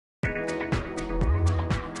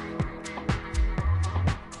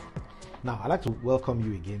Now, I'd like to welcome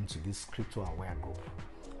you again to this Crypto Aware group.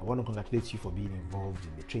 I want to congratulate you for being involved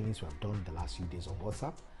in the trainings we have done the last few days on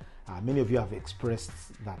WhatsApp. Many of you have expressed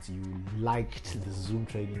that you liked the Zoom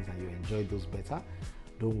trainings and you enjoyed those better.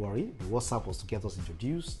 Don't worry, the WhatsApp was to get us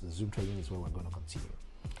introduced. The Zoom training is where we're going to continue.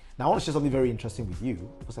 Now, I want to share something very interesting with you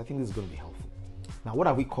because I think this is going to be helpful. Now, what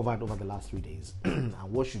have we covered over the last 3 days and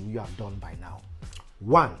what should you have done by now?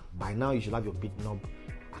 One, by now you should have your BitNob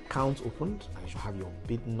account opened and you should have your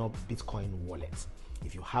BitNob Bitcoin wallet.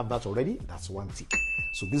 If you have that already, that's one tick.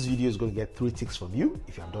 So this video is going to get 3 ticks from you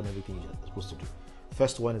if you have done everything you're supposed to do.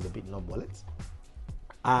 First one is the BitNob wallet,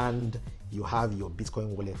 and you have your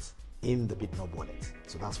Bitcoin wallet in the BitNob wallet.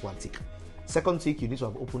 So that's one tick. Second tick, you need to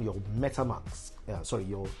have opened your MetaMask,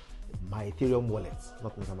 your My Ethereum wallet,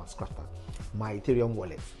 not MetaMask, scratch that. My Ethereum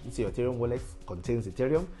wallet. It's your Ethereum wallet contains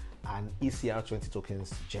Ethereum and ECR20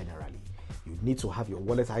 tokens generally. You need to have your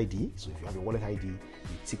wallet ID. So if you have your wallet ID, you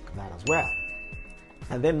tick that as well.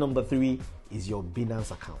 And then number 3 is your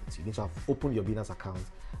Binance account. You need to have opened your Binance account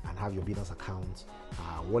and have your Binance account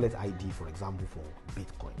wallet ID, for example, for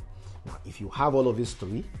Bitcoin. Now, if you have all of these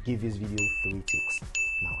 3, give this video 3 ticks.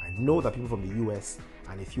 Now, I know that people from the US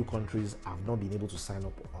and a few countries have not been able to sign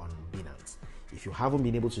up on Binance. If you haven't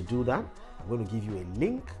been able to do that, I'm going to give you a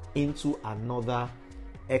link into another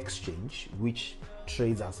exchange which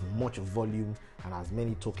trades as much volume and as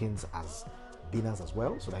many tokens as Binance as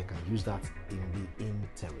well, so that I can use that in the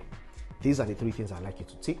interim. These are the 3 things I'd like you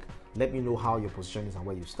to tick. Let me know how your position is and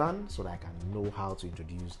where you stand so that I can know how to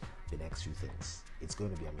introduce the next few things. It's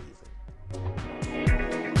going to be amazing.